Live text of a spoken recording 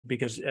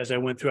because as I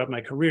went throughout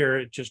my career,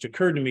 it just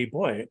occurred to me,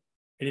 boy,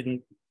 I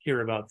didn't hear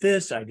about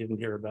this, I didn't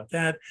hear about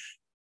that,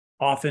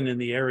 often in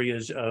the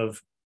areas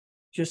of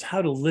just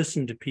how to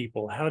listen to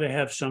people, how to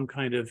have some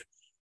kind of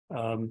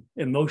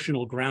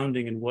emotional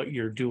grounding in what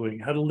you're doing,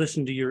 how to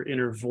listen to your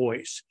inner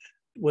voice,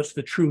 what's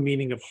the true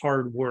meaning of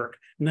hard work.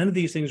 None of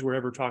these things were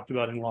ever talked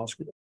about in law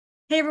school.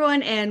 Hey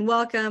everyone, and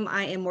welcome.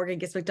 I am Morgan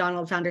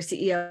Gist-McDonald, founder,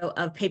 CEO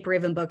of Paper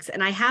Raven Books,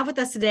 and I have with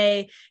us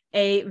today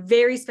a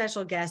very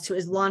special guest who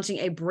is launching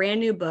a brand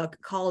new book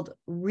called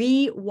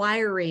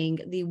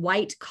Rewiring the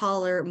White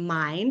Collar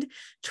Mind,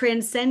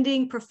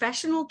 Transcending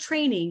Professional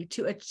Training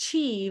to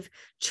Achieve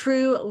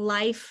True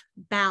Life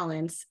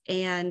Balance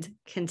and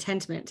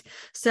Contentment.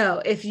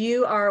 So if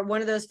you are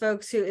one of those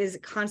folks who is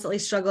constantly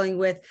struggling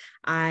with,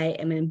 I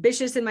am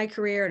ambitious in my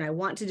career and I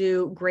want to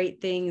do great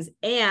things,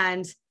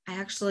 and I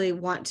actually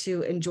want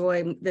to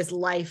enjoy this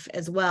life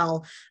as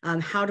well.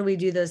 How do we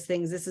do those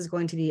things? This is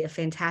going to be a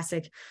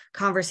fantastic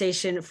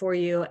conversation for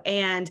you.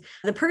 And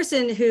the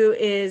person who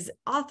is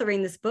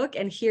authoring this book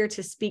and here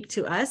to speak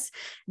to us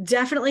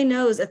definitely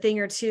knows a thing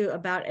or two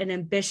about an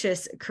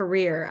ambitious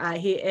career.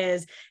 He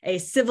is a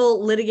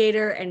civil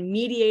litigator and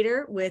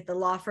mediator with the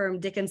law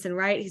firm Dickinson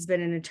Wright. He's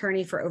been an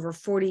attorney for over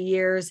 40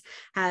 years,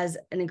 has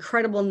an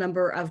incredible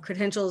number of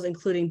credentials,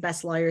 including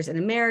Best Lawyers in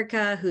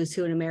America, Who's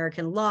Who in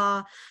American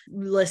Law,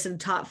 listed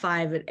top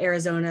 5 at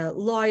Arizona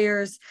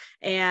lawyers,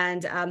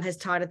 and has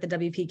taught at the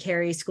W.P.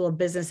 Carey School of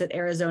Business at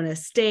Arizona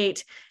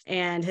State,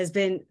 and has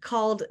been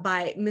called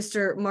by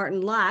Mr. Martin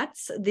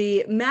Latz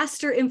the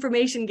master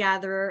information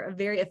gatherer, a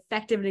very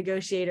effective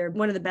negotiator,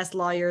 one of the best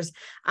lawyers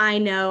I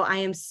know. I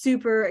am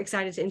super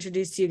excited to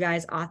introduce to you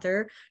guys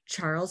author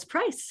Charles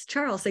Price.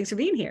 Charles, thanks for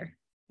being here.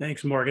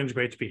 Thanks, Morgan. It's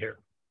great to be here.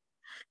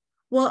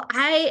 Well,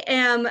 I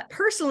am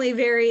personally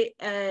very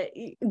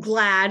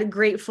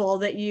grateful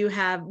that you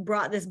have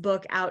brought this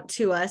book out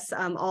to us,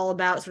 all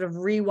about sort of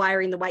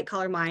rewiring the white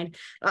collar mind.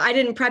 I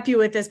didn't prep you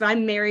with this, but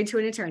I'm married to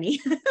an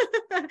attorney.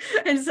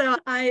 And so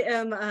I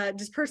am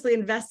just personally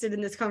invested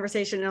in this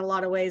conversation in a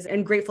lot of ways,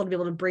 and grateful to be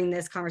able to bring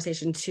this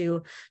conversation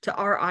to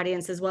our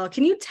audience as well.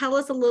 Can you tell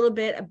us a little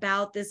bit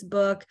about this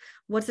book?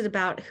 What's it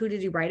about? Who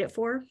did you write it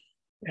for?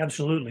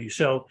 Absolutely.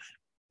 So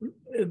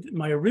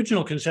my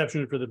original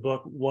conception for the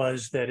book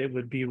was that it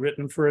would be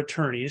written for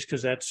attorneys,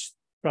 because that's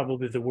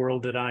probably the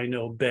world that I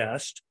know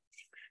best.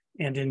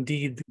 And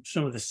indeed,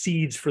 some of the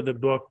seeds for the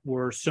book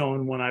were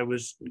sown when I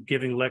was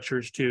giving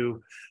lectures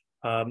to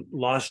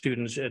law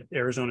students at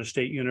Arizona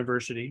State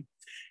University.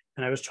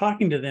 And I was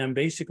talking to them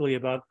basically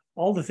about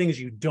all the things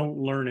you don't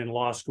learn in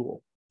law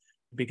school,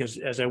 because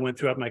as I went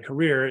throughout my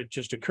career, it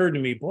just occurred to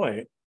me,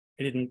 boy,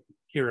 I didn't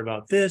hear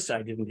about this,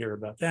 I didn't hear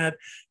about that,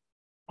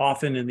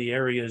 often in the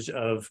areas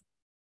of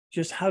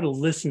just how to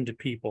listen to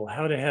people,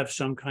 how to have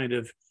some kind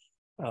of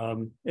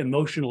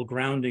emotional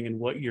grounding in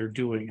what you're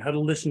doing, how to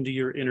listen to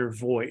your inner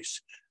voice,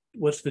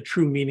 what's the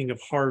true meaning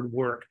of hard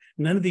work.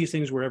 None of these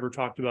things were ever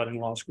talked about in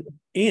law school.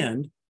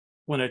 And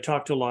when I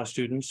talked to law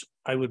students,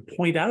 I would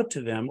point out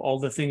to them all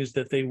the things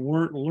that they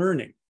weren't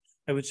learning.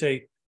 I would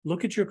say,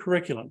 look at your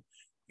curriculum.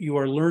 You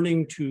are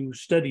learning to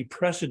study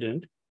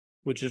precedent,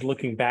 which is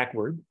looking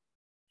backward,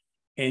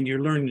 and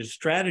you're learning to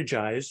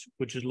strategize,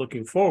 which is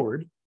looking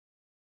forward,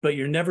 but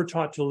you're never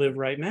taught to live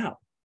right now.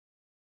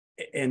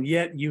 And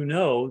yet you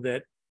know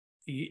that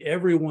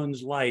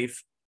everyone's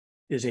life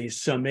is a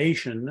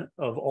summation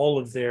of all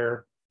of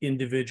their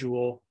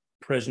individual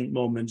present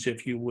moments,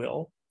 if you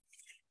will.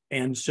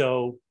 And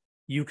so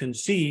you can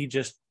see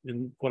just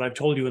in what I've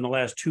told you in the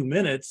last 2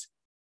 minutes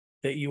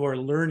that you are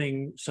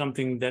learning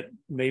something that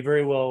may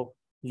very well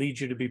lead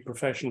you to be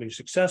professionally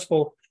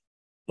successful,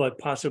 but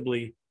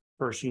possibly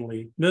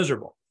personally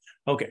miserable.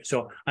 Okay,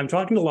 so I'm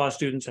talking to law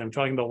students, I'm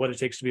talking about what it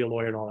takes to be a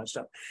lawyer and all that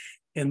stuff.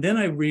 And then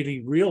I really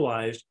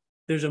realized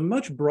there's a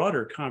much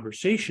broader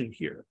conversation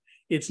here.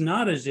 It's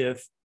not as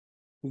if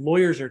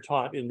lawyers are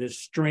taught in this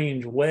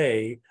strange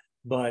way,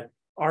 but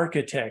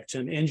architects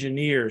and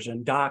engineers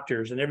and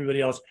doctors and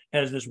everybody else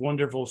has this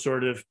wonderful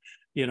sort of,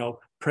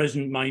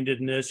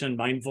 present-mindedness and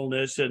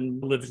mindfulness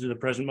and lives in the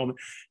present moment.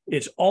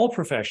 It's all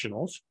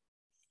professionals.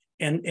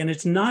 And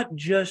it's not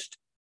just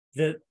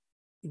that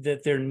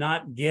they're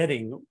not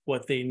getting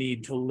what they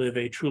need to live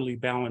a truly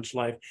balanced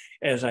life.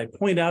 As I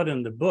point out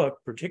in the book,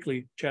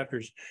 particularly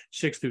chapters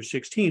 6 through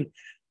 16,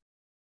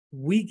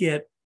 we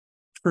get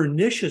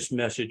pernicious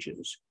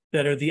messages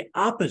that are the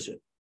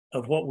opposite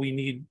of what we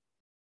need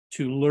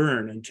to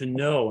learn and to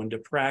know and to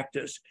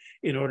practice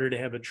in order to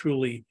have a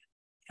truly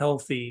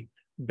healthy,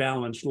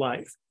 balanced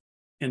life.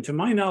 And to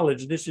my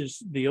knowledge, this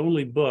is the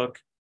only book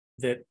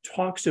that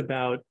talks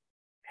about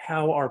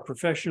how our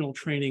professional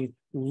training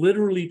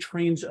literally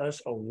trains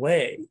us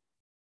away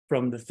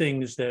from the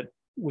things that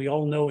we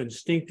all know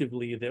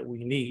instinctively that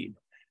we need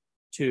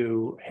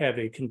to have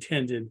a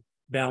contented,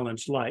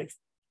 balanced life.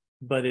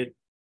 But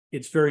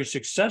it's very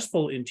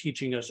successful in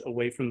teaching us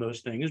away from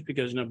those things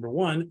because, number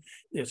one,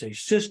 it's a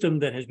system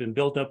that has been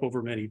built up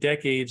over many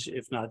decades,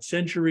 if not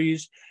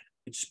centuries.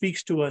 It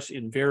speaks to us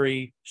in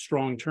very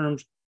strong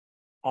terms,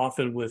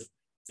 often with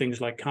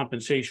things like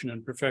compensation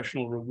and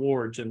professional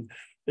rewards and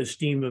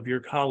esteem of your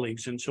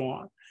colleagues and so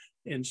on.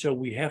 And so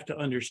we have to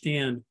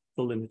understand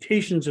the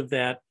limitations of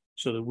that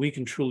so that we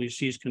can truly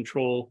seize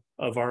control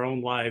of our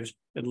own lives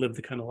and live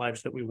the kind of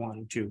lives that we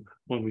wanted to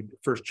when we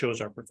first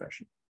chose our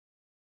profession.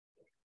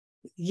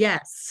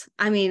 Yes.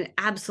 I mean,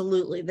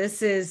 absolutely.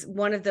 This is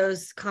one of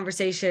those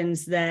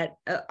conversations that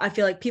I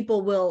feel like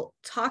people will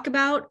talk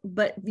about,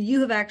 but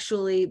you have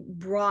actually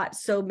brought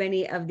so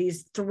many of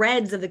these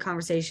threads of the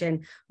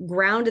conversation,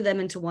 grounded them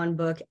into one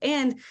book,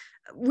 and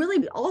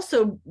really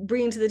also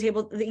bringing to the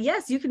table that,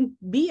 yes, you can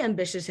be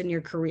ambitious in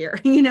your career.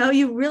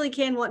 You really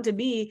can want to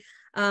be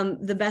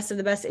the best of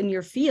the best in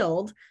your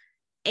field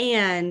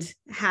and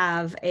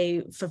have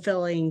a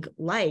fulfilling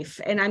life.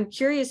 And I'm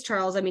curious,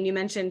 Charles, I mean, you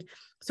mentioned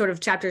sort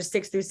of chapters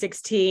 6 through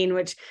 16,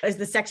 which is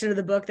the section of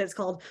the book that's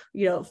called,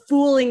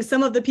 fooling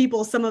some of the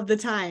people some of the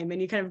time.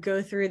 And you kind of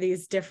go through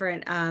these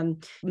different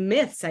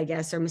myths, I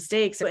guess, or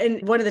mistakes.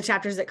 And one of the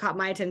chapters that caught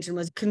my attention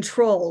was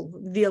control,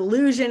 the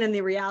illusion and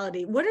the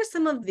reality. What are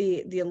some of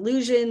the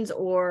illusions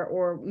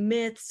or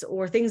myths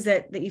or things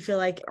that you feel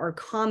like are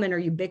common or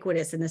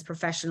ubiquitous in this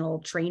professional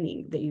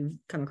training that you've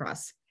come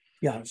across?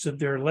 Yeah, so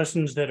there are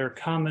lessons that are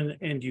common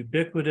and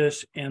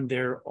ubiquitous, and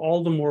they're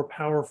all the more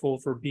powerful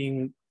for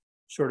being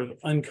sort of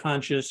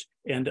unconscious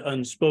and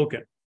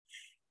unspoken.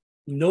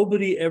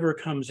 Nobody ever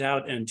comes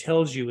out and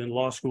tells you in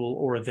law school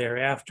or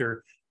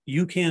thereafter,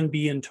 you can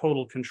be in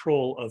total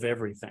control of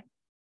everything.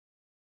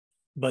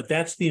 But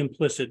that's the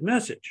implicit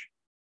message.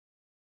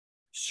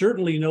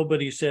 Certainly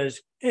nobody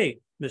says, hey,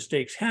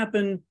 mistakes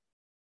happen.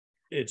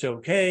 It's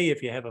okay.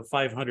 If you have a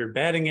 500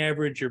 batting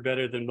average, you're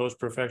better than most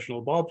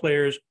professional ball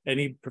players,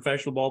 any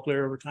professional ball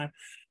player over time.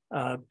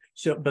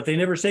 But they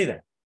never say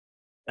that.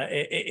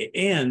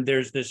 And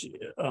there's this,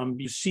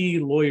 you see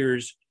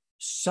lawyers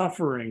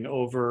suffering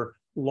over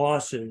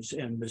losses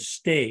and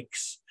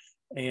mistakes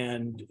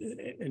and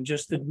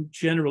just the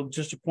general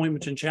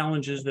disappointments and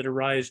challenges that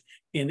arise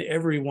in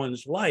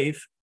everyone's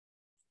life.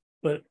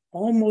 But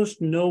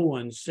almost no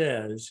one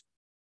says,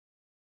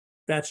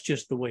 that's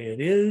just the way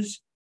it is.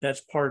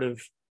 That's part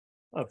of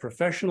a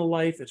professional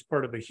life. It's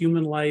part of a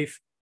human life.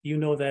 You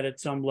know that at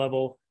some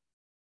level.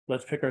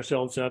 Let's pick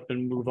ourselves up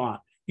and move on.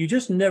 You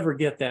just never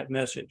get that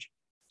message.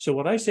 So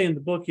what I say in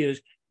the book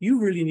is you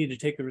really need to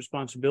take the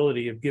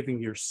responsibility of giving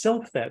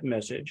yourself that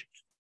message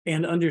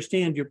and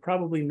understand you're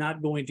probably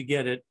not going to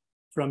get it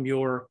from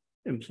your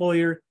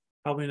employer,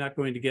 probably not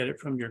going to get it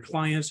from your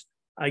clients.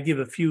 I give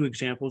a few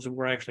examples of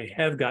where I actually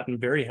have gotten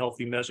very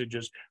healthy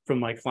messages from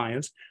my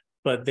clients,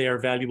 but they are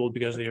valuable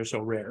because they are so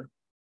rare.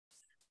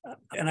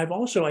 And I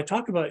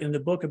talk about in the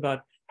book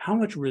about how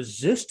much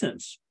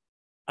resistance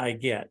I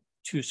get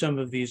to some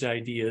of these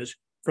ideas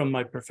from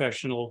my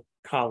professional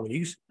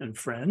colleagues and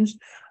friends.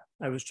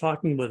 I was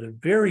talking with a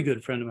very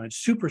good friend of mine,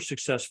 super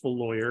successful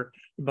lawyer,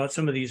 about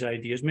some of these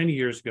ideas many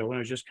years ago when I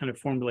was just kind of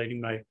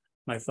formulating my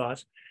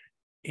thoughts.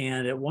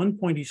 And at one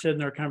point he said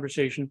in our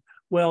conversation,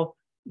 well,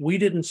 we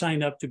didn't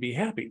sign up to be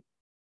happy.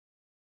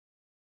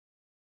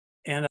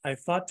 And I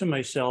thought to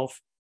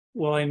myself,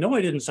 well, I know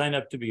I didn't sign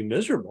up to be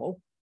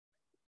miserable.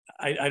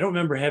 I don't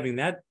remember having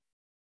that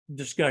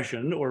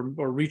discussion or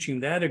reaching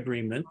that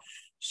agreement.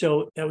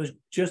 So that was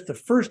just the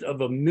first of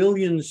a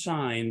million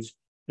signs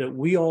that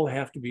we all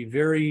have to be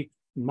very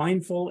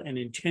mindful and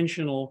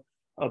intentional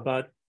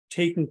about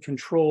taking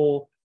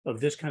control of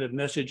this kind of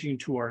messaging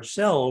to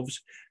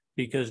ourselves,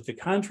 because the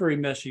contrary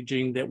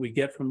messaging that we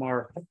get from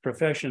our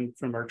profession,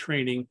 from our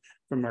training,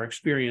 from our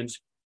experience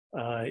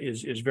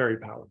is very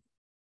powerful.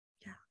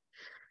 Yeah.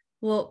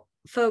 Well,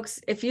 folks,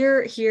 if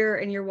you're here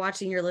and you're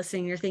watching, you're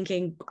listening, you're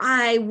thinking,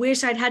 I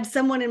wish I'd had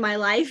someone in my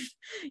life,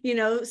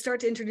 start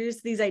to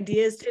introduce these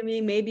ideas to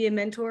me, maybe a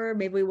mentor,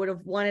 maybe we would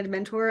have wanted a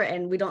mentor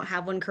and we don't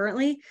have one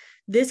currently.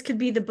 This could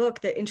be the book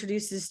that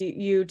introduces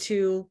you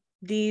to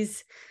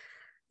these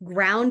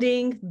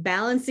grounding,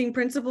 balancing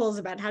principles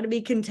about how to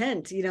be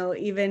content,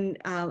 even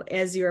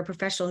as you're a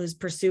professional who's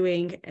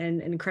pursuing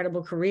an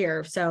incredible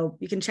career. So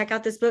you can check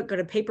out this book, go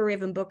to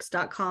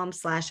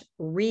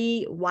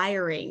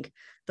paperravenbooks.com/rewiring,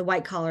 the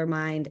white collar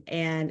mind.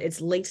 And it's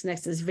linked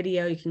next to this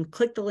video. You can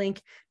click the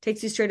link,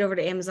 takes you straight over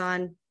to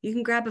Amazon. You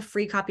can grab a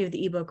free copy of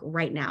the ebook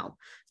right now.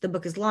 The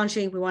book is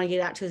launching. We want to get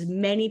it out to as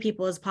many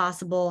people as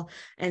possible.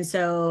 And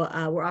so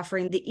we're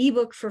offering the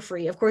ebook for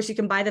free. Of course, you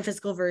can buy the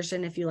physical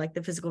version if you like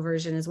the physical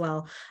version as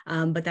well.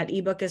 But that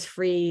ebook is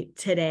free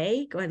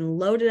today. Go ahead and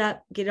load it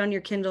up, get it on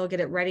your Kindle, get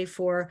it ready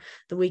for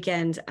the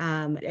weekend,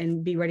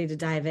 and be ready to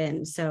dive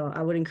in. So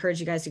I would encourage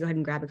you guys to go ahead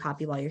and grab a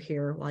copy while you're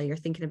here, while you're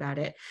thinking about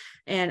it.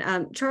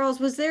 And Charles,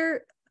 was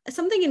there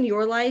something in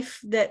your life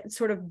that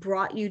sort of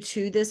brought you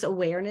to this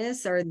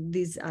awareness or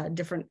these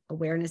different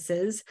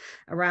awarenesses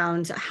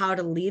around how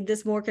to lead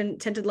this more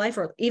contented life,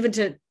 or even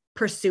to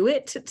pursue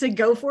it, to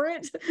go for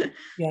it?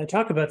 Yeah, I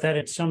talk about that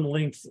at some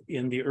length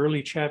in the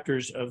early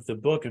chapters of the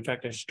book. In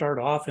fact, I start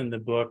off in the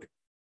book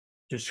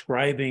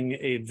describing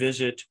a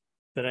visit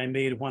that I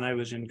made when I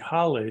was in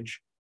college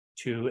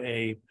to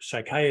a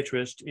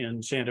psychiatrist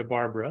in Santa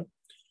Barbara.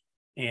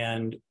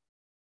 And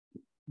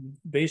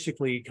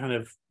basically kind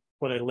of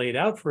what I laid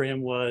out for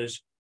him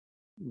was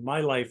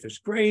my life is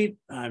great.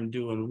 I'm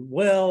doing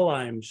well.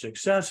 I'm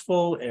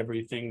successful.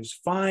 Everything's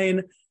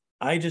fine.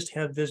 I just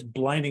have this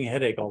blinding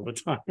headache all the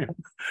time.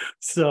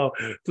 So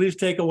please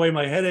take away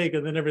my headache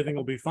and then everything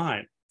will be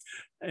fine.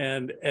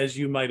 And as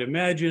you might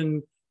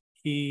imagine,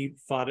 he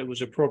thought it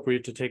was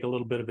appropriate to take a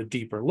little bit of a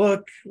deeper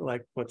look,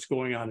 like what's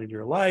going on in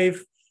your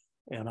life.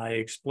 And I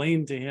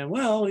explained to him,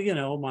 well,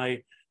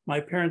 my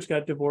parents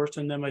got divorced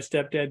and then my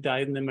stepdad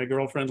died and then my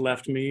girlfriend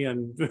left me.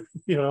 And,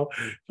 so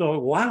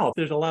wow,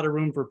 there's a lot of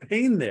room for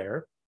pain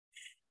there.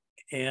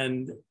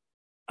 And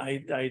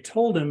I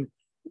told him,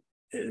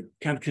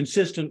 kind of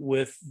consistent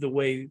with the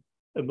way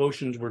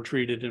emotions were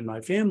treated in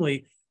my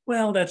family,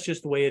 well, that's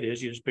just the way it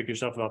is. You just pick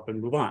yourself up and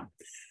move on.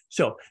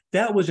 So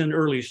that was an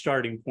early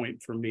starting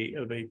point for me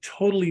of a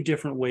totally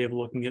different way of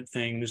looking at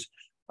things,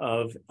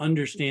 of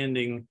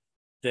understanding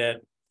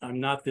that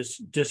I'm not this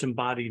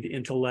disembodied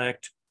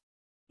intellect,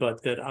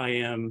 but that I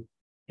am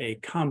a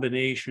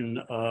combination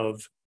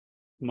of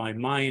my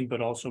mind,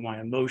 but also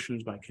my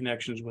emotions, my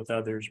connections with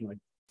others,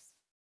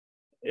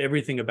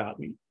 everything about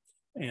me.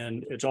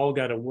 And it's all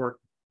got to work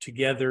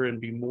together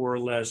and be more or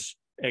less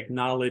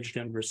acknowledged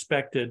and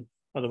respected.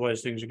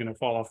 Otherwise, things are going to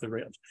fall off the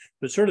rails.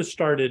 But sort of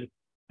started,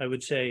 I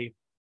would say,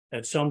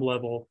 at some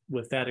level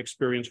with that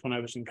experience when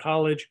I was in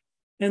college.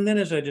 And then,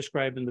 as I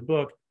described in the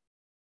book,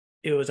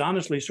 it was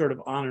honestly sort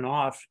of on and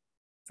off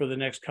for the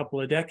next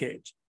couple of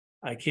decades.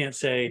 I can't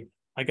say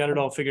I got it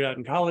all figured out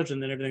in college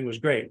and then everything was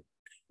great.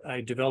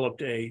 I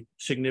developed a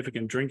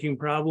significant drinking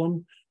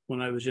problem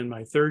when I was in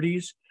my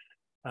 30s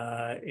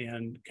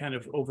and kind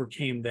of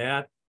overcame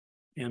that.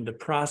 And the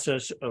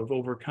process of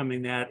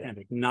overcoming that and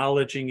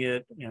acknowledging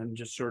it and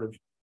just sort of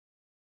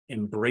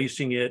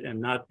embracing it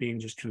and not being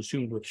just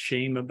consumed with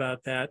shame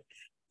about that,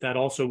 that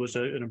also was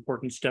an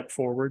important step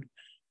forward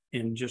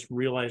in just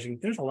realizing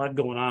there's a lot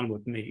going on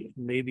with me.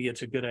 Maybe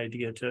it's a good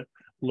idea to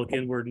look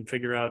inward and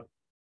figure out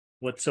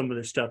what some of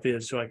this stuff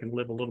is so I can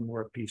live a little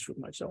more at peace with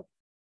myself.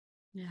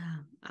 Yeah.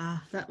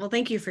 Well,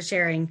 thank you for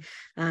sharing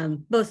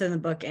both in the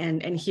book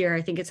and here.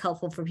 I think it's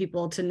helpful for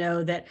people to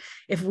know that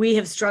if we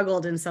have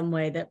struggled in some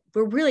way, that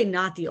we're really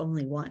not the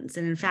only ones.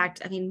 And in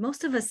fact, I mean,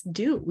 most of us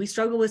do. We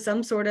struggle with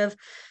some sort of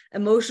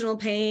emotional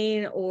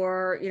pain,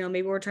 or,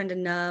 maybe we're trying to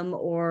numb,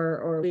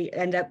 or we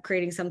end up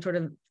creating some sort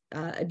of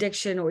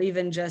addiction, or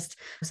even just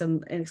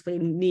some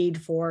unexplained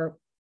need for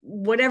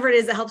whatever it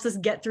is that helps us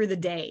get through the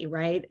day,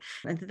 right?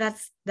 And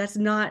that's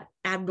not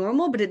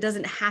abnormal, but it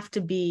doesn't have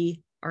to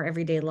be our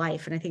everyday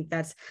life. And I think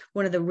that's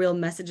one of the real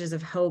messages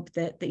of hope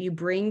that you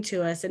bring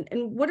to us. And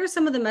what are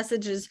some of the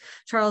messages,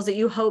 Charles, that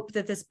you hope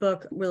that this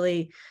book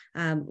really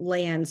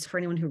lands for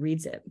anyone who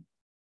reads it?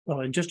 Well,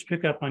 and just to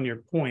pick up on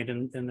your point,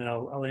 and then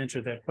I'll answer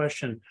that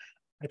question.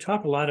 I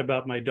talk a lot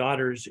about my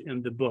daughters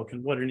in the book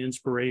and what an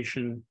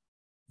inspiration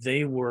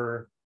they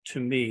were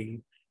to me,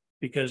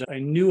 because I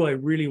knew I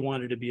really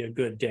wanted to be a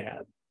good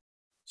dad.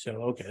 So,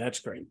 okay, that's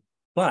great.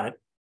 But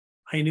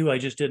I knew I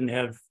just didn't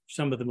have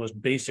some of the most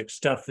basic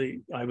stuff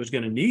that I was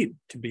going to need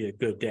to be a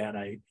good dad.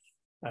 I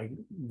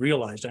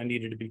realized I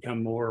needed to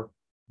become more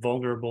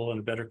vulnerable and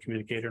a better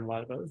communicator and a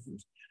lot of other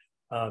things.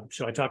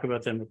 So I talk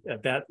about them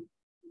at that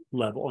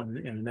level and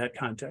in that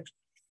context.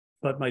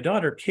 But my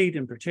daughter, Kate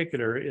in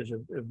particular, is a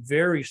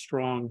very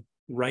strong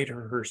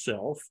writer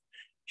herself.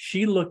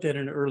 She looked at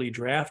an early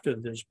draft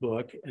of this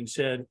book and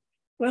said,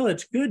 well,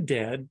 it's good,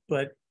 Dad,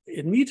 but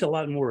it needs a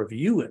lot more of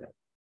you in it.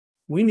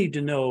 We need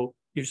to know,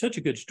 you're such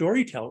a good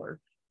storyteller.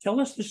 Tell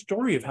us the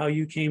story of how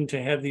you came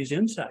to have these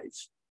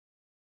insights.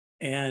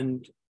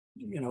 And,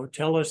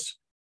 tell us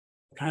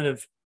kind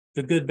of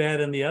the good,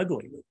 bad, and the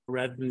ugly,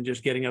 rather than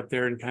just getting up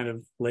there and kind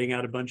of laying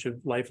out a bunch of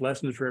life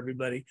lessons for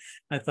everybody.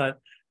 I thought,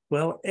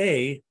 well,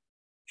 A,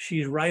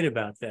 she's right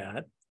about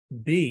that.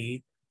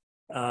 B,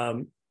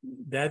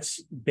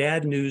 that's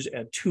bad news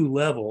at two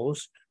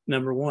levels.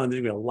 Number one,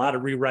 there's going to be a lot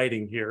of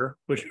rewriting here,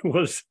 which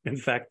was in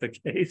fact the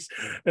case.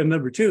 And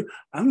number two,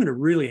 I'm going to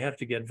really have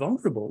to get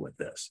vulnerable with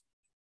this,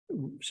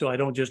 so I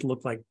don't just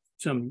look like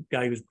some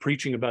guy who's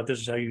preaching about this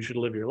is how you should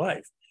live your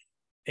life.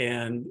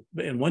 And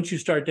once you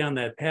start down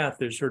that path,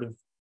 there's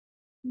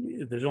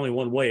only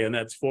one way, and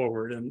that's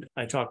forward. And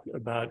I talk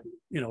about,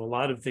 a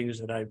lot of things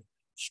that I've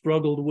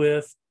struggled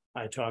with.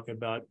 I talk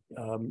about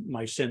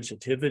my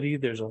sensitivity.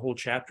 There's a whole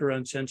chapter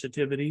on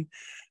sensitivity,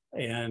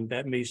 and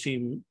that may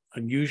seem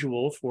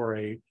unusual for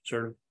a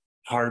sort of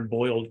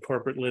hard-boiled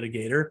corporate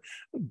litigator,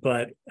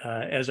 but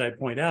as I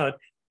point out,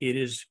 it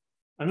is,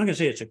 I'm not going to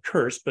say it's a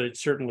curse, but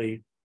it's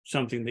certainly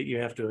something that you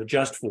have to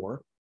adjust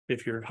for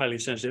if you're highly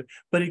sensitive,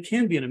 but it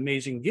can be an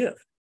amazing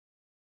gift.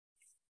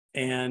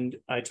 And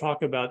I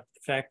talk about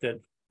the fact that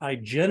I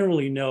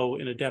generally know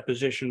in a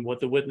deposition what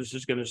the witness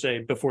is going to say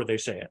before they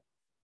say it.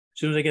 As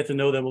soon as I get to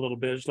know them a little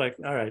bit, it's like,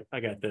 all right,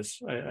 I got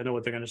this. I know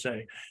what they're going to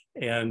say.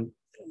 And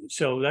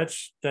so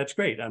that's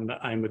great. I'm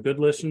a good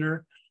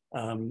listener.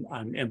 I'm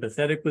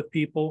empathetic with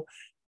people.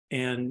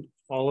 And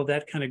all of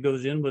that kind of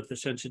goes in with the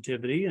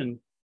sensitivity and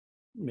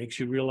makes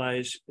you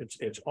realize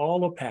it's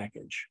all a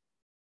package.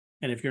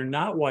 And if you're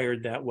not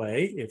wired that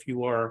way, if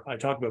you are, I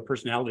talk about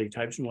personality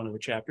types in one of the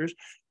chapters,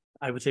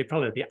 I would say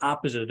probably the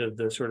opposite of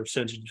the sort of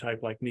sensitive type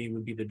like me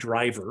would be the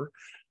driver.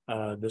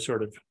 The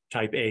sort of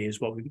type A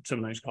is what we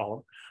sometimes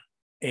call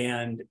them.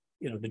 And,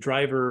 the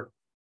driver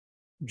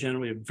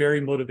generally very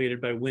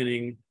motivated by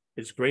winning.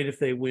 It's great if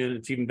they win.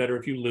 It's even better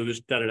if you lose.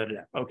 Da, da, da,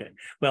 da. Okay.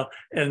 Well,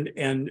 and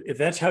if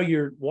that's how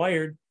you're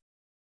wired,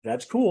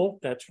 that's cool.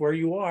 That's where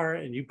you are.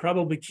 And you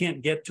probably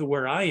can't get to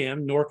where I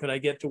am, nor could I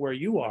get to where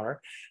you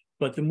are.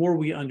 But the more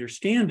we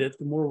understand it,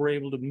 the more we're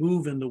able to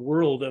move in the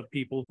world of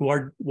people who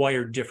are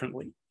wired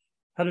differently.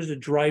 How does a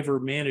driver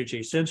manage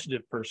a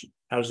sensitive person?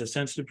 How does a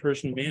sensitive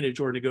person manage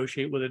or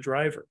negotiate with a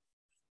driver?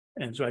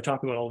 And so I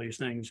talk about all these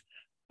things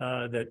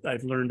that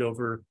I've learned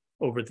over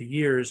the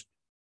years.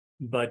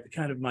 But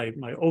kind of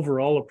my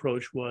overall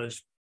approach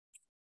was,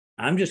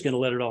 I'm just going to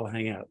let it all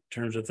hang out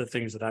in terms of the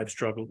things that I've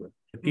struggled with.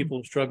 If people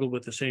have struggled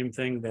with the same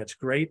thing, that's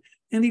great.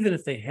 And even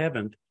if they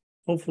haven't,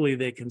 hopefully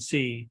they can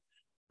see,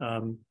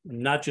 I'm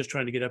not just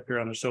trying to get up here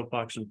on a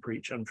soapbox and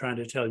preach. I'm trying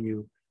to tell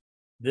you,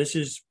 this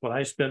is what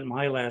I spent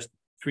my last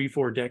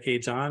 3-4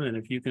 decades on. And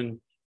if you can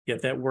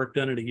get that work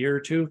done in a year or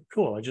two,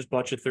 cool. I just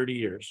bought you 30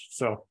 years.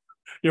 So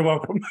you're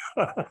welcome.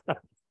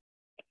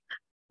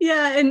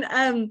 Yeah. And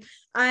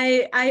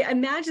I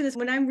imagine this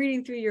when I'm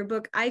reading through your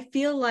book, I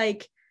feel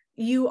like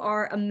you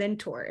are a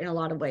mentor in a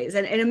lot of ways,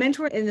 and a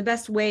mentor in the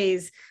best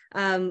ways,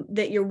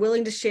 that you're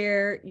willing to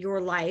share your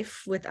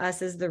life with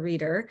us as the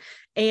reader,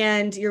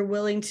 and you're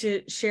willing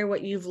to share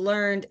what you've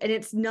learned. And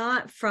it's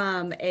not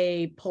from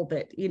a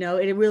pulpit,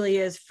 it really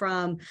is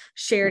from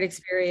shared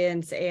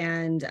experience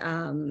and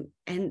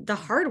the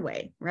hard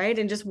way, right?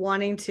 And just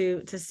wanting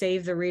to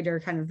save the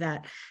reader kind of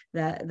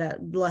that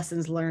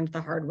lessons learned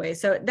the hard way.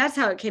 So that's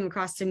how it came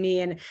across to me.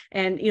 And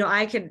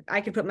I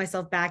could put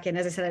myself back in.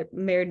 As I said, I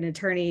married an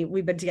attorney.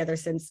 We've been together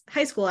since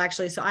high school,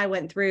 actually. So I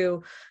went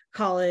through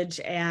college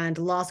and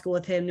law school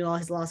with him, knew all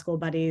his law school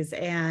buddies.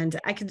 And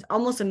I could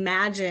almost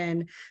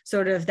imagine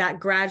sort of that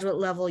graduate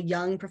level,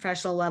 young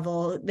professional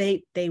level,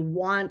 they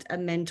want a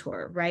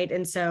mentor, right?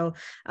 And so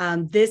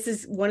this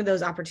is one of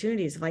those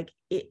opportunities of like,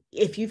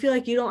 if you feel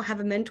like you don't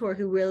have a mentor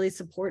who really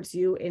supports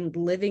you in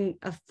living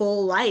a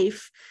full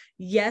life,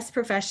 yes,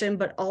 profession,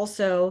 but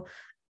also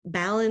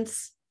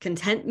balance,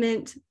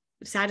 contentment,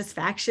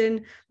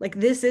 satisfaction, like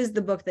this is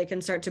the book that can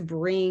start to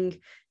bring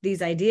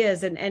these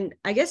ideas. And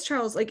I guess,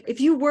 Charles, like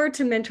if you were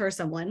to mentor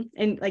someone,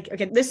 and like,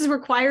 okay, this is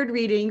required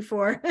reading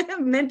for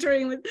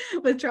mentoring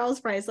with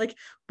Charles Price, like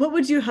what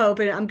would you hope,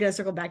 and I'm going to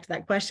circle back to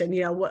that question,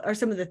 what are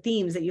some of the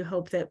themes that you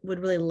hope that would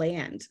really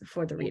land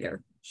for the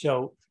reader?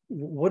 So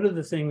what are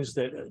the things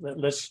that,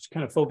 let's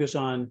kind of focus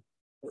on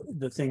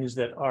the things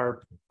that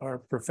our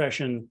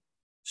profession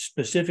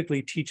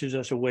specifically teaches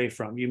us away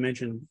from. You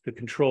mentioned the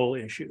control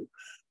issue.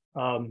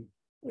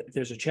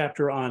 There's a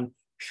chapter on,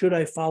 should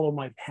I follow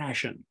my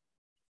passion?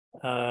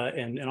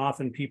 And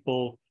often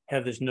people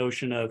have this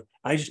notion of,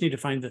 I just need to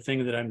find the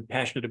thing that I'm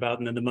passionate about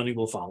and then the money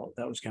will follow.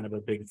 That was kind of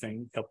a big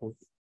thing a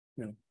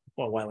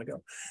while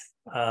ago.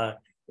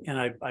 And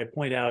I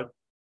point out,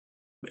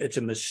 it's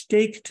a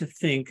mistake to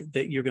think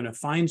that you're going to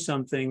find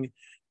something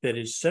that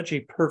is such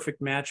a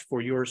perfect match for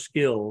your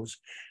skills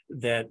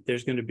that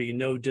there's going to be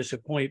no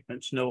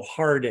disappointments, no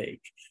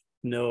heartache,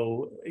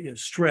 no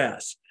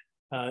stress.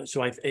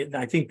 So I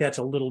think that's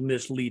a little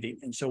misleading.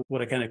 And so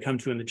what I kind of come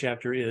to in the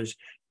chapter is,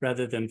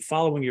 rather than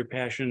following your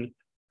passion,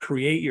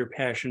 create your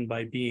passion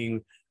by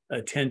being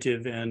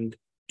attentive and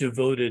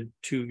devoted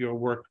to your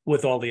work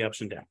with all the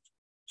ups and downs.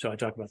 So I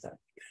talk about that.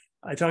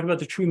 I talk about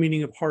the true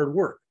meaning of hard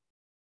work.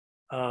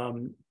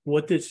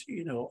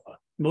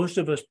 Most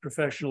of us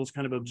professionals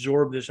kind of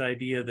absorb this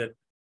idea that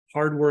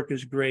hard work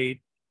is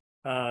great,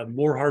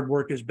 more hard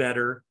work is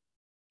better.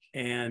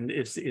 And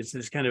it's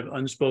this kind of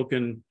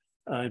unspoken,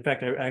 in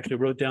fact, I actually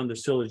wrote down the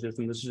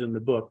syllogism, this is in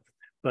the book,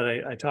 but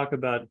I talk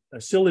about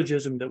a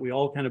syllogism that we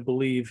all kind of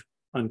believe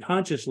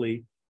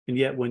unconsciously, and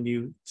yet when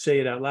you say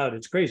it out loud,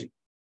 it's crazy.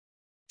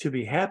 To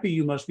be happy,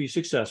 you must be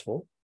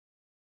successful.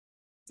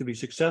 To be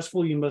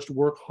successful, you must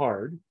work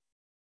hard.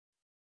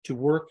 To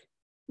work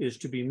is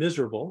to be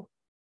miserable.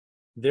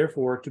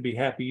 Therefore, to be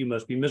happy, you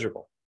must be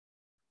miserable.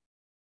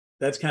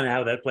 That's kind of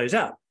how that plays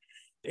out.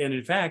 And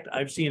in fact,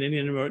 I've seen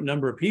any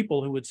number of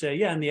people who would say,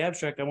 yeah, in the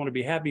abstract, I want to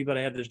be happy, but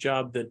I have this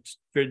job that's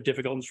very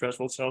difficult and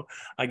stressful, so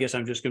I guess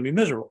I'm just going to be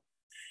miserable.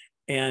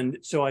 And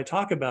so I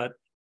talk about,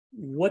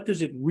 what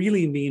does it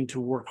really mean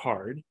to work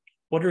hard?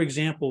 What are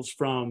examples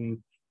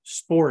from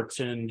sports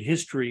and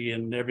history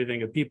and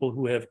everything of people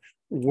who have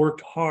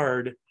worked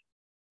hard,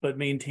 but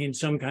maintained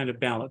some kind of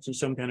balance and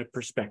some kind of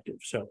perspective?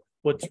 So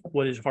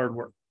what is hard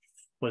work?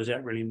 What does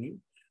that really mean?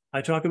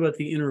 I talk about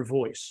the inner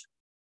voice.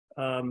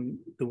 The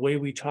way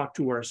we talk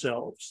to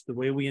ourselves, the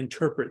way we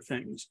interpret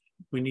things.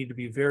 We need to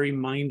be very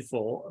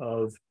mindful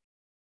of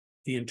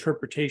the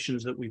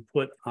interpretations that we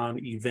put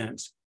on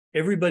events.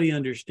 Everybody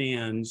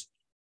understands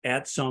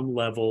at some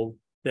level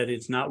that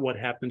it's not what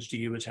happens to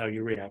you, it's how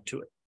you react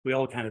to it. We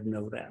all kind of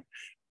know that.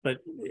 But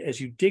as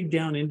you dig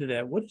down into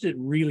that, what does it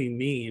really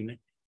mean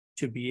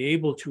to be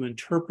able to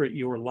interpret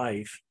your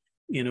life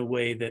in a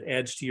way that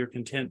adds to your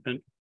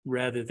contentment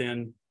rather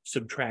than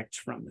subtracts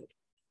from it?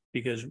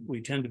 because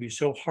we tend to be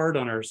so hard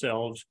on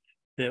ourselves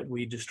that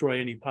we destroy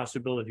any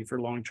possibility for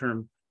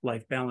long-term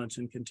life balance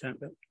and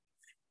contentment.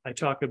 I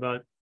talk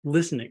about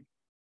listening.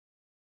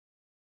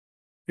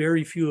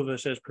 Very few of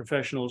us as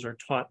professionals are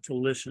taught to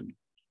listen.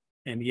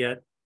 And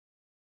yet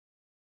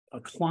a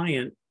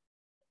client,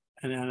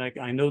 and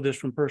I know this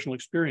from personal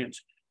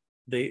experience,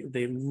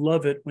 they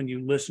love it when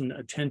you listen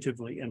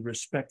attentively and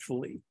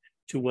respectfully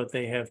to what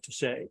they have to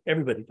say.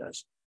 Everybody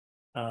does.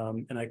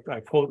 And I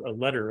quote a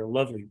letter, a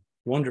lovely,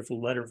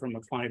 wonderful letter from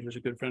a client who's a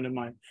good friend of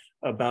mine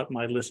about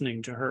my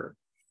listening to her.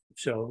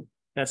 So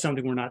that's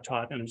something we're not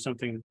taught, and it's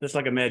something that's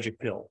like a magic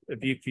pill.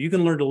 If you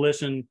can learn to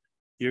listen,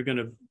 you're going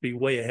to be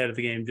way ahead of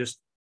the game just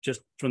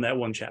from that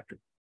one chapter.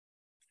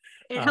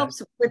 It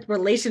helps with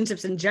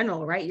relationships in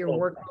general, right? Your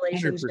work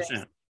relationships,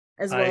 100%.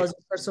 as well as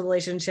personal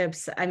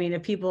relationships. I mean,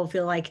 if people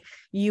feel like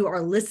you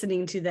are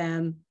listening to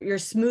them, you're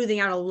smoothing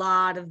out a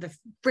lot of the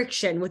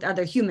friction with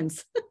other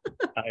humans.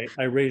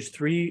 I raised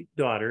 3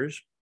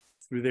 daughters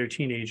through their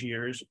teenage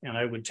years, and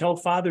I would tell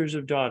fathers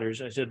of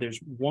daughters, I said, there's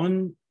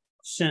one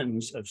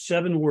sentence of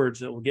 7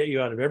 words that will get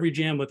you out of every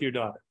jam with your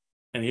daughter.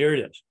 And here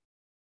it is.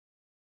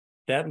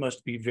 That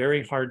must be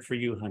very hard for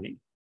you, honey.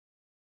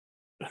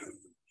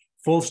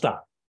 Full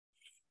stop.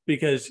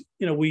 Because,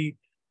 we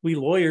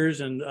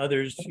lawyers and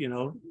others,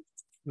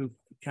 who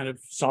kind of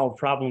solve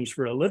problems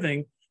for a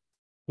living,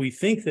 we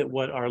think that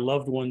what our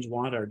loved ones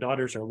want, our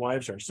daughters, our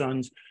wives, our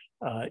sons,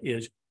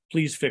 is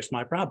please fix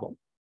my problem.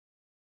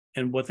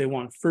 And what they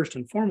want first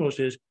and foremost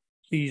is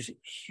please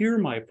hear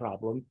my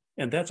problem.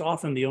 And that's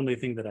often the only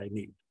thing that I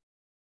need.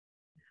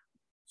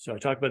 So I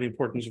talk about the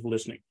importance of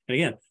listening. And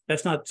again,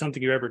 that's not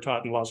something you're ever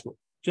taught in law school.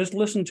 Just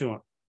listen to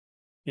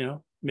them,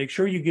 make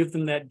sure you give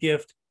them that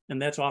gift.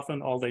 And that's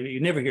often all you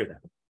never hear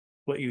that.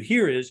 What you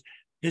hear is,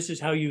 this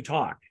is how you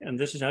talk, and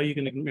this is how you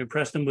can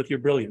impress them with your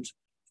brilliance.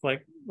 It's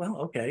like, well,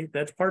 okay,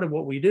 that's part of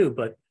what we do,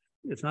 but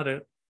it's not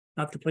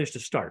the place to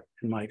start,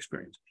 in my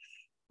experience.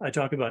 I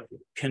talk about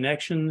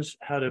connections,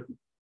 how to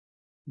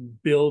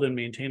build and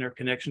maintain our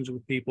connections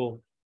with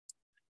people,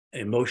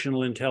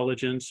 emotional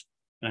intelligence,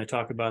 and I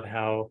talk about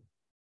how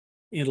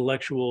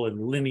intellectual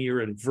and linear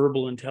and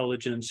verbal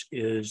intelligence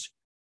is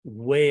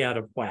way out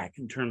of whack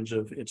in terms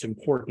of its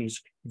importance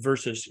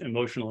versus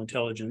emotional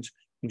intelligence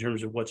in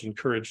terms of what's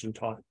encouraged and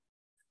taught.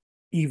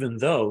 Even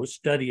though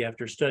study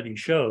after study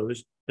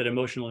shows that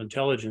emotional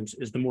intelligence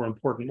is the more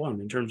important one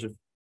in terms of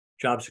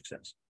job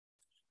success.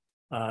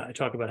 I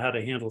talk about how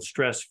to handle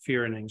stress,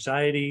 fear, and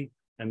anxiety.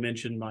 I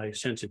mentioned my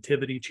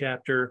sensitivity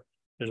chapter.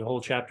 There's a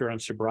whole chapter on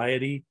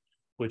sobriety,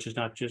 which is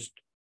not just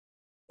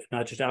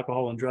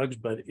alcohol and drugs,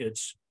 but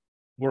it's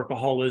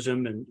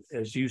workaholism. And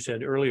as you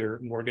said earlier,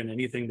 Morgan,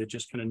 anything that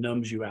just kind of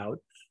numbs you out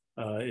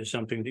is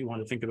something that you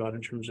want to think about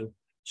in terms of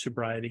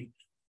sobriety.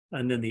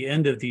 And then the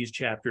end of these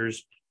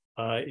chapters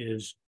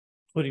is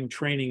putting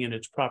training in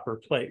its proper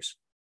place,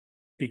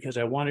 because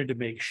I wanted to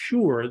make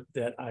sure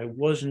that I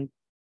wasn't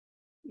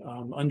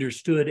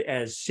understood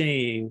as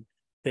saying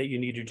that you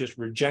need to just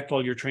reject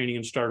all your training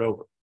and start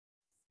over,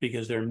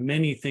 because there are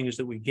many things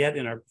that we get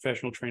in our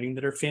professional training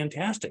that are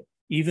fantastic,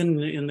 even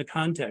in the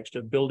context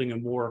of building a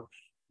more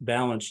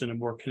balanced and a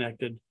more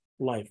connected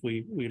life.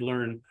 We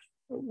learn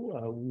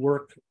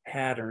work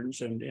patterns,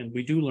 and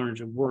we do learn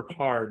to work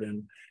hard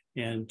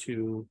and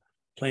to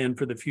plan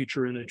for the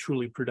future in a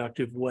truly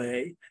productive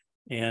way,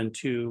 and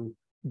to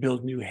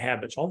build new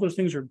habits. All those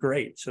things are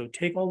great. So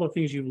take all the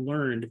things you've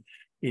learned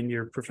in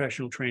your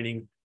professional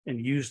training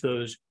and use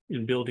those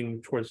in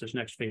building towards this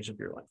next phase of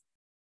your life.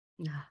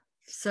 Yeah,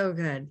 so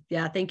good.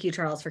 Yeah. Thank you,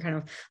 Charles, for kind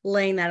of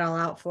laying that all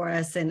out for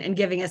us and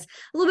giving us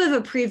a little bit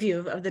of a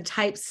preview of the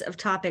types of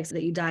topics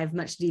that you dive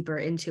much deeper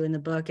into in the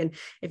book. And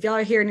if y'all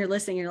are here and you're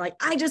listening, and you're like,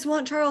 I just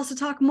want Charles to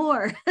talk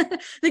more. The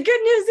good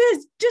news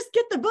is just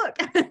get the book.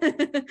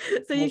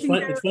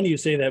 It's funny you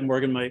say that,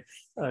 Morgan. I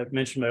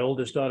mentioned my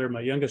oldest daughter.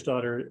 My youngest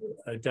daughter,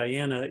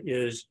 Diana,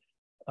 is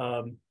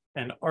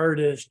an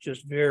artist,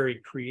 just very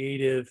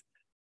creative.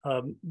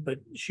 But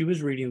she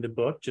was reading the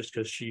book just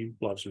because she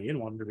loves me and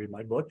wanted to read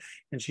my book.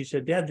 And she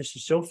said, Dad, this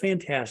is so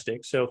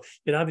fantastic. So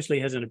it obviously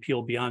has an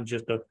appeal beyond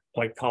just a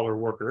white collar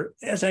worker,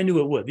 as I knew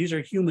it would. These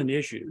are human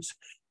issues.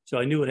 So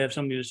I knew it would have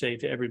something to say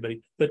to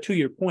everybody. But to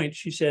your point,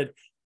 she said,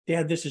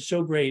 Dad, this is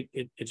so great.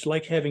 It's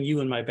like having you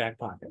in my back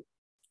pocket.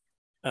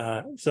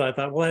 So I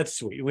thought, well, that's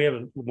sweet. We have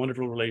a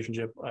wonderful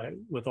relationship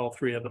with all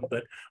 3 of them.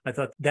 But I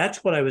thought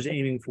that's what I was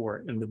aiming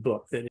for in the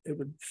book, that it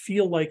would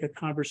feel like a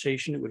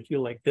conversation. It would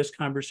feel like this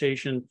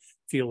conversation,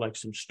 feel like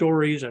some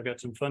stories. I've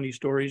got some funny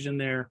stories in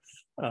there.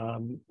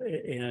 And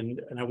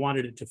I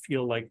wanted it to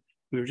feel like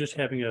we were just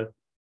having a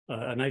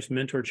nice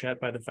mentor chat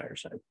by the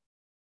fireside.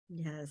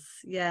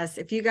 Yes.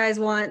 If you guys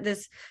want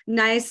this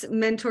nice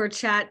mentor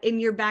chat in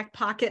your back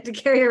pocket to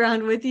carry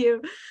around with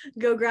you,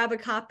 go grab a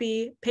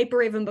copy,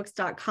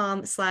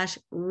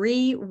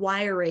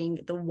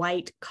 paperravenbooks.com/rewiring the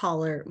white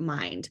collar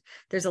mind.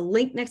 There's a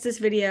link next to this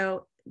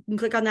video. You can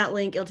click on that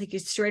link. It'll take you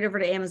straight over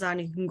to Amazon.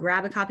 You can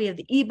grab a copy of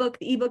the ebook.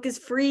 The ebook is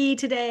free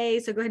today.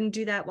 So go ahead and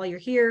do that while you're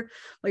here,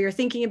 while you're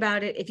thinking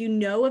about it. If you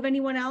know of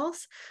anyone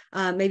else,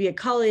 maybe a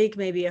colleague,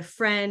 maybe a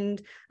friend,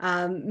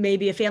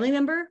 maybe a family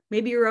member,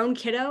 maybe your own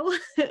kiddo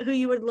who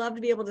you would love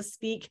to be able to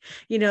speak,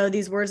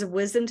 these words of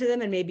wisdom to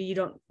them. And maybe you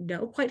don't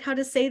know quite how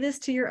to say this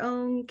to your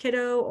own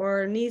kiddo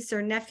or niece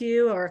or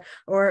nephew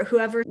or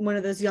whoever, one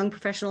of those young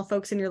professional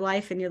folks in your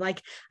life. And you're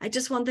like, I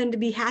just want them to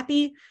be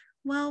happy.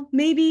 Well,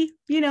 maybe,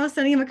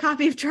 sending them a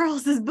copy of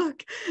Charles's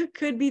book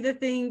could be the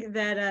thing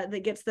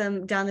that gets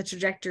them down the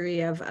trajectory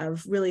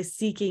of really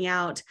seeking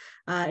out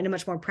in a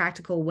much more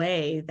practical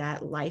way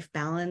that life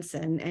balance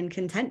and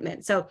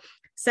contentment. So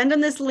send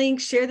them this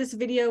link, share this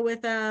video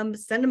with them,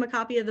 send them a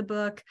copy of the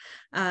book.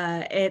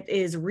 It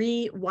is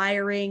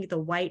Rewiring the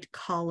White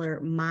Collar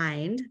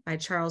Mind by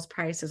Charles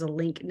Price. There's a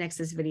link next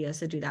to this video.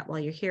 So do that while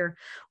you're here,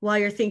 while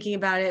you're thinking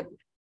about it.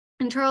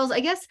 And Charles, I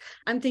guess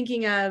I'm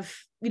thinking of,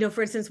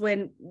 for instance,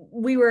 when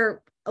we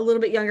were a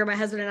little bit younger, my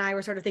husband and I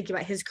were sort of thinking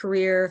about his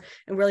career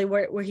and really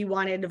where he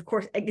wanted, of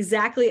course,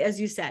 exactly as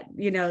you said,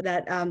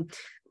 that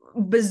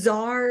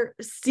bizarre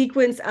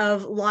sequence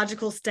of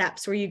logical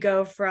steps where you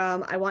go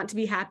from, I want to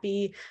be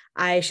happy,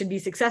 I should be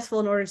successful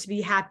in order to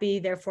be happy,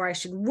 therefore I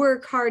should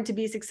work hard to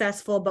be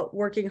successful, but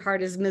working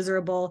hard is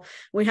miserable.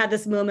 We had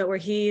this moment where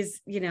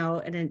he's, in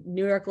a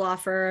New York law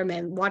firm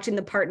and watching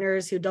the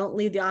partners who don't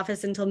leave the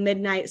office until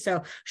midnight.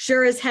 So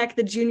sure as heck,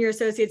 the junior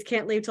associates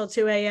can't leave till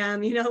 2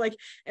 a.m.,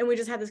 and we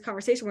just had this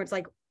conversation where it's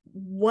like,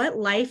 what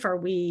life are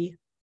we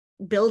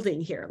building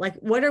here? Like,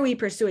 what are we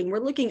pursuing? We're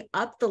looking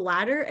up the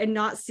ladder and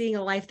not seeing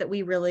a life that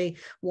we really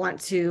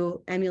want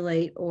to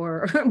emulate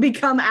or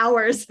become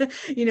ours,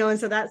 and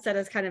so that set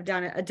us kind of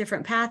down a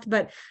different path.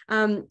 But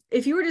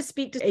if you were to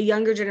speak to a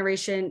younger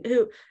generation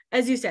who,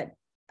 as you said,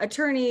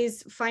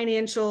 attorneys,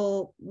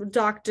 financial,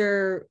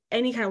 doctor,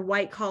 any kind of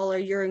white collar,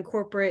 you're in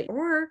corporate,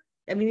 or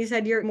you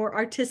said you're a more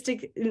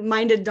artistic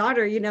minded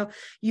daughter,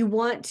 you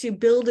want to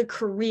build a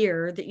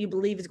career that you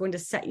believe is going to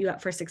set you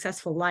up for a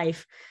successful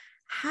life.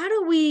 How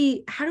do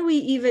we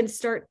even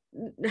start?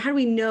 How do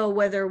we know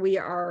whether we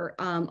are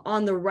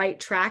on the right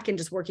track and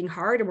just working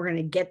hard and we're going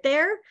to get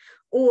there,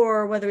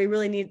 or whether we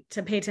really need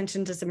to pay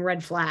attention to some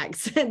red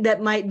flags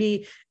that might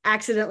be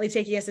accidentally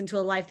taking us into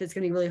a life that's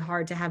going to be really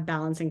hard to have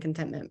balance and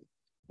contentment?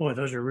 Boy,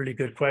 those are really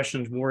good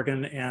questions,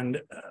 Morgan.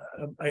 And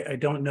I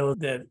don't know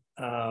that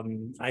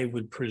I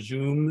would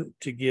presume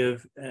to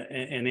give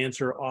an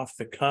answer off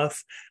the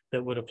cuff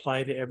that would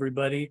apply to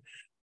everybody.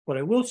 What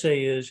I will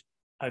say is,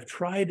 I've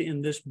tried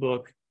in this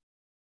book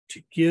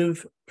to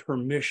give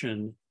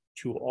permission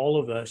to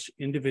all of us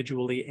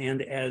individually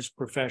and as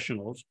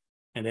professionals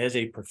and as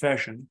a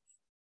profession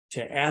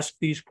to ask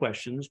these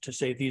questions, to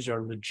say these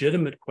are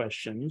legitimate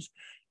questions,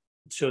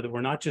 so that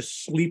we're not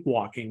just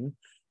sleepwalking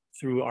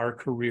through our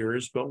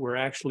careers, but we're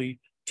actually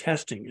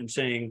testing and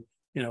saying,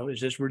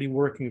 is this really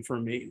working for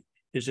me?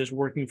 Is this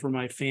working for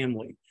my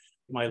family?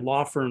 My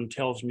law firm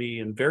tells me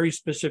in very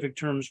specific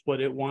terms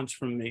what it wants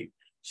from me.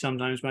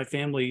 Sometimes my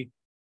family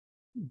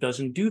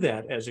doesn't do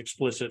that as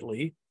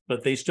explicitly,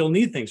 but they still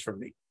need things from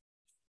me.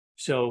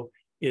 So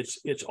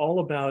it's all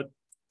about,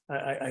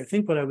 I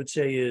think what I would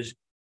say is,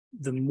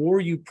 the more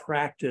you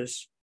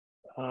practice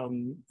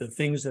the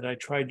things that I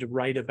tried to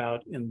write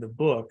about in the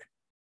book,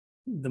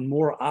 the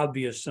more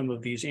obvious some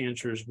of these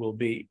answers will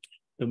be.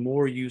 The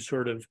more you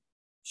sort of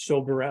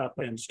sober up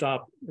and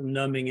stop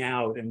numbing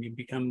out and you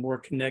become more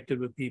connected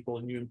with people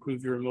and you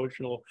improve your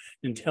emotional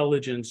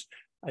intelligence,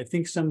 I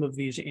think some of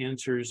these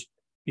answers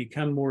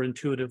become more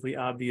intuitively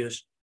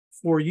obvious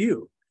for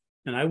you.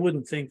 And I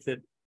wouldn't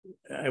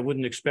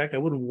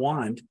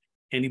want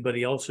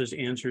anybody else's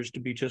answers to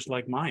be just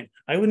like mine.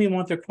 I wouldn't even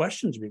want their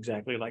questions to be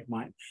exactly like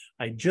mine.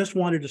 I just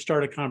wanted to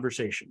start a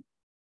conversation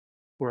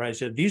where I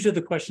said, these are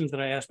the questions that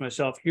I asked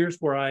myself. Here's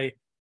where I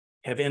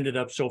have ended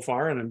up so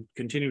far, and I'm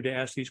continuing to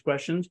ask these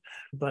questions.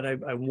 But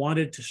I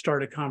wanted to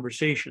start a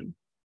conversation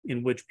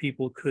in which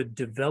people could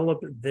develop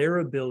their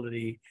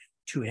ability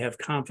to have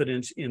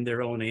confidence in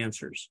their own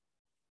answers.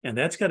 And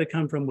that's got to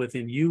come from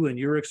within you and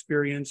your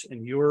experience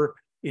and your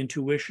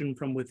intuition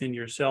from within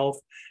yourself.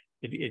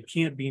 It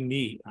can't be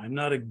me. I'm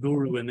not a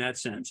guru in that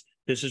sense.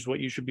 This is what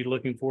you should be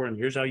looking for, and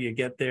here's how you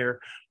get there.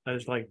 I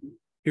was like,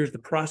 here's the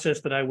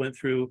process that I went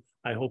through.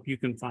 I hope you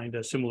can find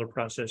a similar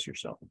process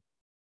yourself.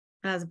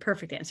 That was a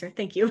perfect answer.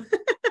 Thank you.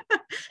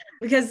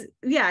 Because,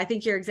 yeah, I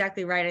think you're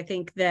exactly right. I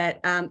think that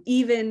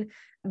even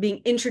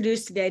being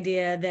introduced to the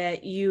idea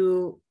that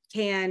you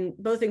can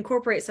both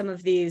incorporate some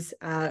of these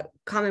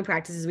common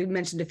practices. We've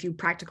mentioned a few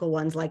practical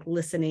ones like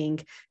listening,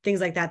 things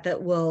like that, that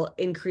will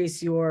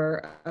increase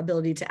your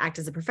ability to act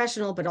as a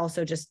professional, but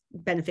also just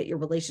benefit your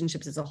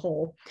relationships as a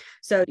whole.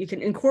 So you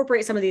can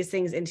incorporate some of these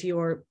things into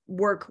your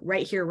work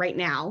right here, right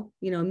now,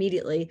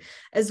 immediately,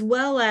 as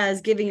well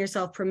as giving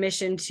yourself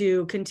permission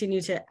to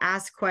continue to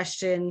ask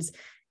questions.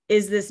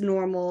 Is this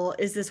normal?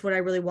 Is this what I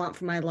really want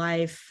for my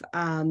life?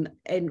 And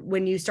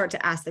when you start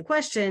to ask the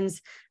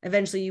questions,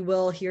 eventually you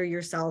will hear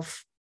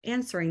yourself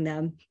answering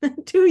them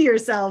to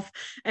yourself.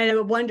 And I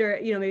would wonder,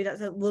 maybe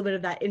that's a little bit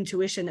of that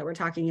intuition that we're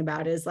talking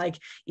about, is like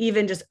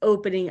even just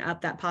opening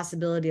up that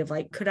possibility of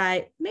like, could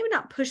I maybe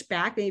not push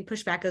back, maybe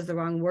push back is the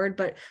wrong word,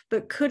 but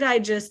could I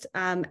just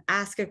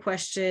ask a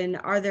question?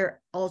 Are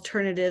there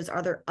alternatives?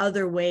 Are there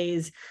other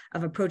ways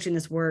of approaching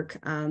this work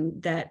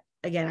that,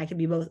 again, I could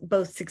be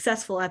both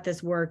successful at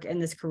this work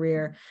and this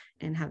career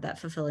and have that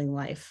fulfilling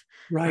life.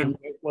 Right.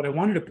 What I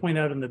wanted to point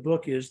out in the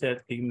book is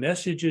that the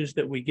messages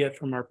that we get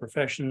from our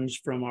professions,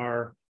 from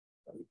our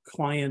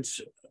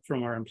clients,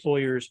 from our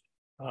employers,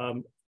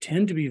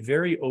 tend to be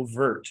very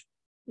overt.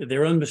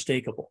 They're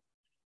unmistakable.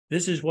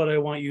 This is what I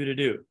want you to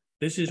do.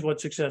 This is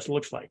what success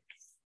looks like.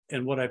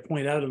 And what I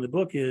point out in the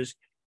book is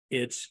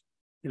it's,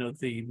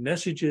 the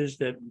messages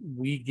that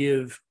we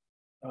give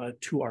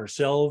to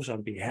ourselves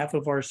on behalf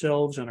of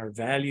ourselves and our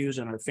values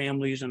and our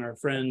families and our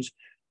friends,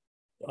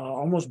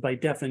 almost by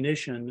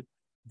definition,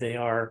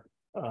 they're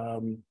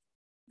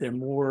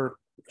more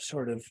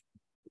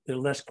they're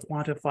less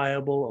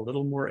quantifiable, a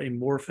little more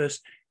amorphous,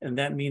 and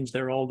that means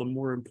they're all the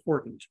more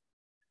important.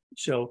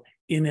 So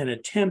in an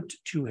attempt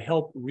to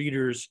help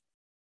readers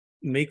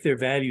make their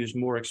values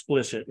more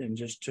explicit and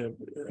just to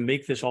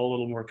make this all a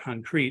little more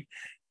concrete,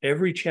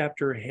 every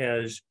chapter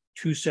has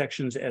 2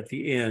 sections at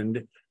the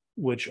end,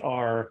 which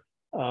are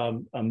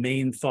a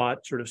main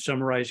thought, sort of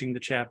summarizing the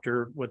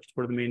chapter, what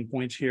are the main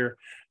points here,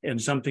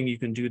 and something you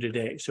can do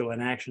today. So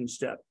an action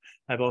step.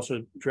 I've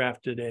also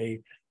drafted a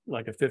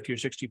 50 or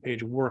 60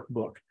 page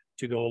workbook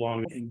to go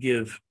along and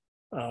give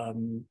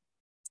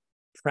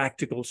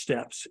practical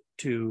steps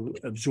to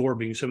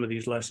absorbing some of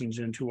these lessons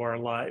into our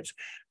lives.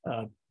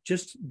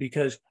 Just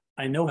because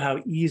I know how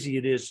easy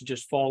it is to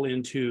just fall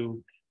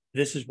into,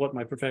 this is what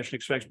my profession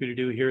expects me to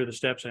do. Here are the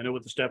steps. I know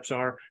what the steps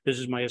are. This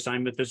is my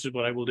assignment. This is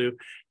what I will do.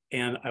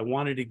 And I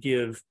wanted to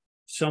give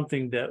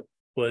something that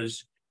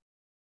was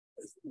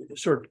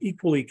sort of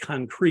equally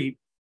concrete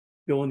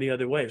going the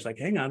other way. It's like,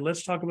 hang on,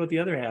 let's talk about the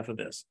other half of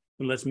this.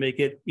 And let's make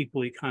it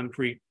equally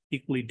concrete,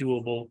 equally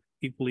doable,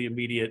 equally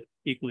immediate,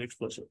 equally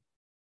explicit.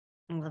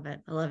 I love it.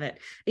 I love it.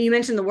 You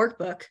mentioned the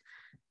workbook.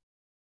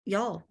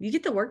 Y'all, you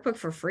get the workbook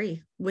for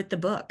free with the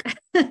book.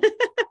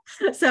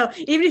 So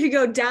even if you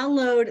go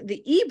download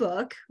the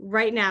ebook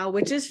right now,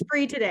 which is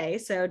free today.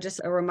 So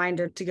just a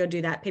reminder to go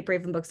do that,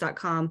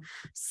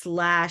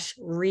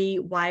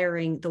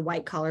 paperravenbooks.com/rewiring the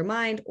white collar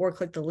mind, or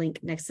click the link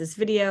next to this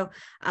video.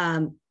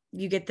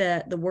 You get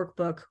the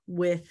workbook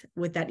with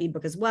that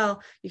ebook as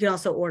well. You can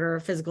also order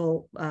a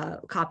physical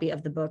copy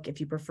of the book if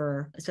you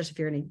prefer, especially if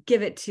you're going to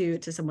give it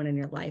to someone in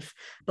your life.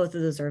 Both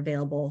of those are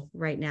available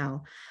right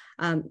now.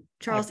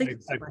 Charles, thank you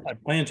so much. I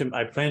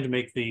plan to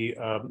make the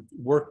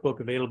workbook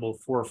available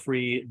for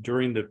free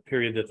during the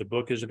period that the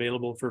book is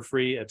available for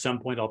free. At some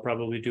point, I'll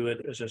probably do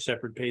it as a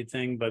separate paid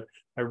thing, but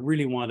I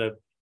really want to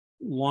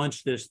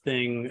launch this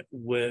thing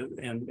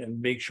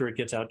and make sure it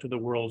gets out to the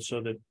world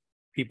so that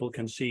people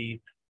can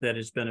see that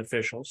it's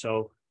beneficial.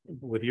 So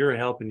with your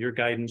help and your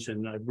guidance,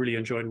 and I've really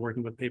enjoyed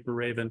working with Paper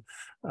Raven,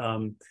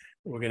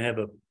 we're going to have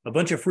a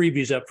bunch of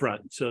freebies up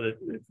front so that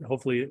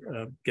hopefully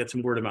get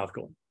some word of mouth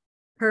going.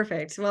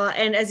 Perfect. Well,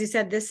 and as you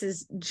said, this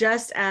is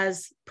just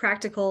as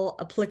practical,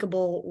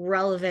 applicable,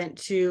 relevant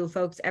to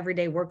folks'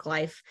 everyday work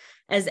life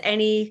as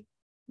any,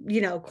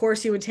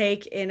 course you would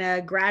take in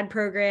a grad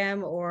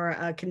program or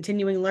a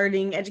continuing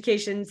learning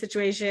education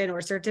situation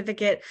or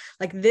certificate.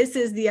 Like, this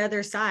is the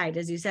other side,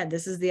 as you said,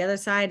 this is the other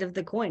side of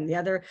the coin, the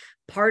other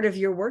part of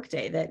your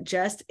workday that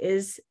just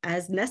is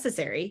as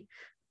necessary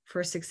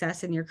for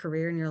success in your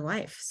career and your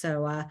life.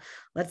 So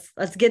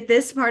let's get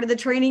this part of the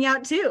training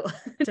out too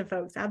to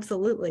folks.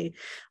 Absolutely.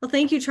 Well,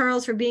 thank you,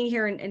 Charles, for being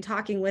here and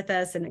talking with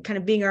us and kind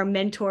of being our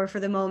mentor for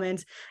the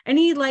moment.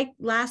 Any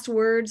last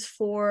words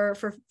for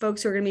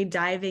folks who are going to be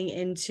diving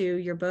into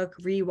your book,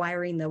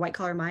 Rewiring the White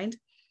Collar Mind?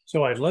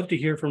 So I'd love to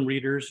hear from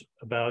readers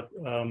about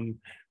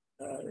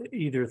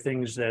either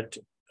things that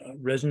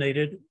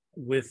resonated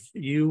with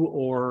you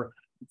or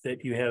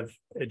that you have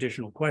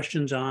additional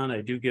questions on.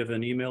 I do give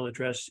an email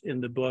address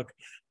in the book.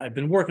 I've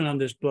been working on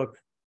this book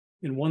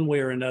in one way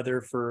or another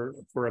for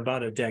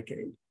about a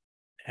decade.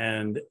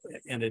 And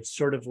it's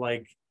sort of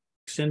like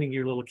sending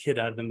your little kid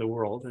out in the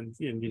world and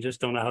you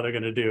just don't know how they're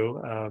going to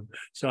do.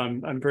 So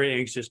I'm very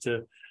anxious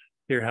to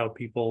hear how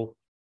the book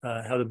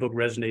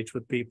resonates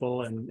with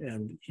people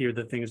and hear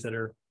the things that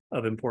are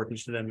of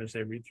importance to them as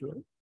they read through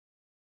it.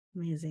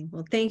 Amazing.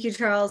 Well, thank you,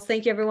 Charles.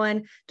 Thank you,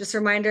 everyone. Just a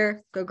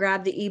reminder, go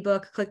grab the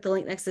ebook, click the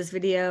link next to this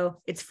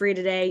video. It's free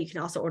today. You can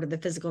also order the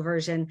physical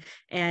version,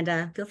 and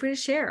feel free to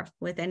share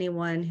with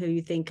anyone who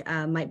you think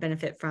might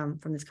benefit from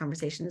this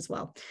conversation as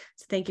well.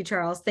 So thank you,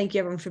 Charles. Thank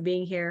you, everyone, for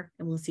being here,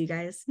 and we'll see you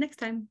guys next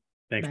time.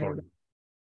 Thanks, Bye. Morgan.